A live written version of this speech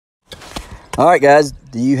All right, guys,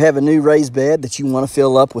 do you have a new raised bed that you want to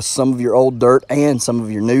fill up with some of your old dirt and some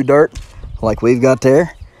of your new dirt like we've got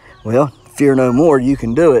there? Well, fear no more, you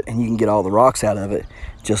can do it, and you can get all the rocks out of it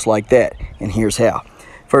just like that. And here's how.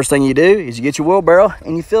 First thing you do is you get your wheelbarrow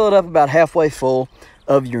and you fill it up about halfway full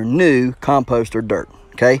of your new compost or dirt,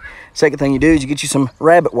 okay? Second thing you do is you get you some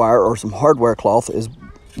rabbit wire or some hardware cloth, as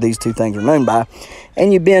these two things are known by,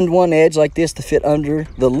 and you bend one edge like this to fit under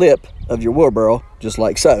the lip of your wheelbarrow, just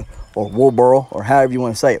like so, or wheelbarrow, or however you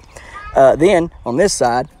want to say it. Then on this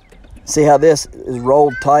side, see how this is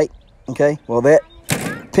rolled tight, okay? Well, that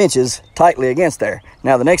pinches tightly against there.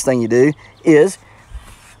 Now the next thing you do is,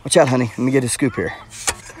 watch out, honey, let me get a scoop here.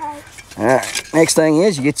 All right, next thing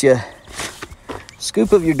is you get you a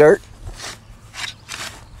scoop of your dirt,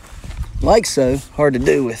 like so. Hard to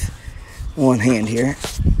do with one hand here.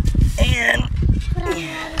 And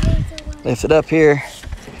lift it up here,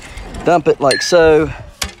 dump it like so.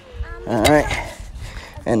 All right,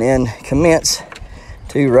 and then commence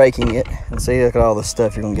to raking it. And see, look at all the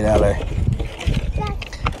stuff you're gonna get out of there.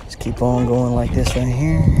 Just keep on going like this right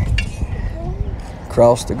here.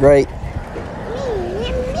 Across the grate.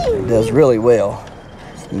 It does really well.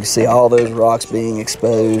 You can see all those rocks being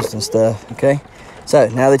exposed and stuff, okay? So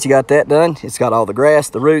now that you got that done, it's got all the grass,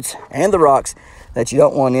 the roots, and the rocks that you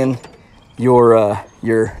don't want in your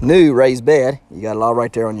new raised bed. You got it all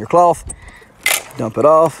right there on your cloth. Dump it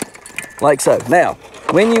off like so. Now,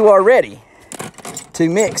 when you are ready to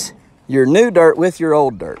mix your new dirt with your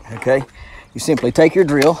old dirt, okay, you simply take your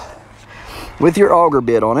drill with your auger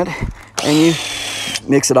bit on it and you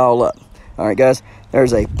mix it all up. All right, guys,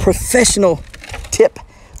 there's a professional tip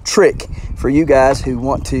trick for you guys who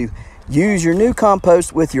want to use your new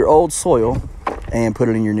compost with your old soil and put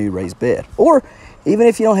it in your new raised bed. Or even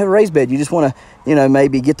if you don't have a raised bed, you just want to, you know,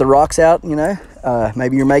 maybe get the rocks out, you know,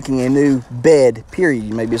 maybe you're making a new bed,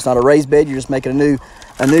 period. Maybe it's not a raised bed, you're just making a new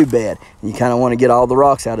bed. And you kind of want to get all the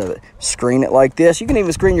rocks out of it. Screen it like this. You can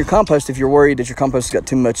even screen your compost if you're worried that your compost has got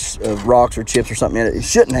too much rocks or chips or something in it. It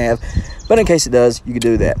shouldn't have, but in case it does, you can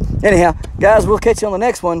do that. Anyhow, guys, we'll catch you on the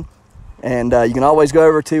next one. And you can always go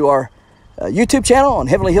over to our YouTube channel on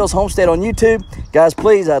Heavenly Hills Homestead on YouTube. Guys,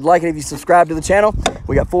 please, I'd like it if you subscribe to the channel.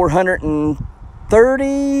 We got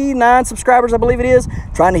 439 subscribers, I believe it is.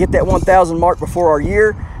 Trying to hit that 1,000 mark before our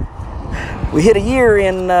year. We hit a year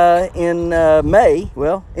in May.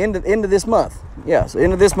 Well, end of this month. Yeah, so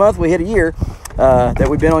end of this month we hit a year that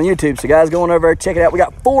we've been on YouTube. So guys, go on over there, check it out. We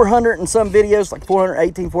got 400 and some videos, like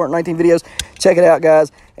 418, 419 videos. Check it out,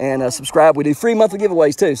 guys, and subscribe. We do free monthly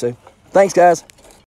giveaways too. So thanks, guys.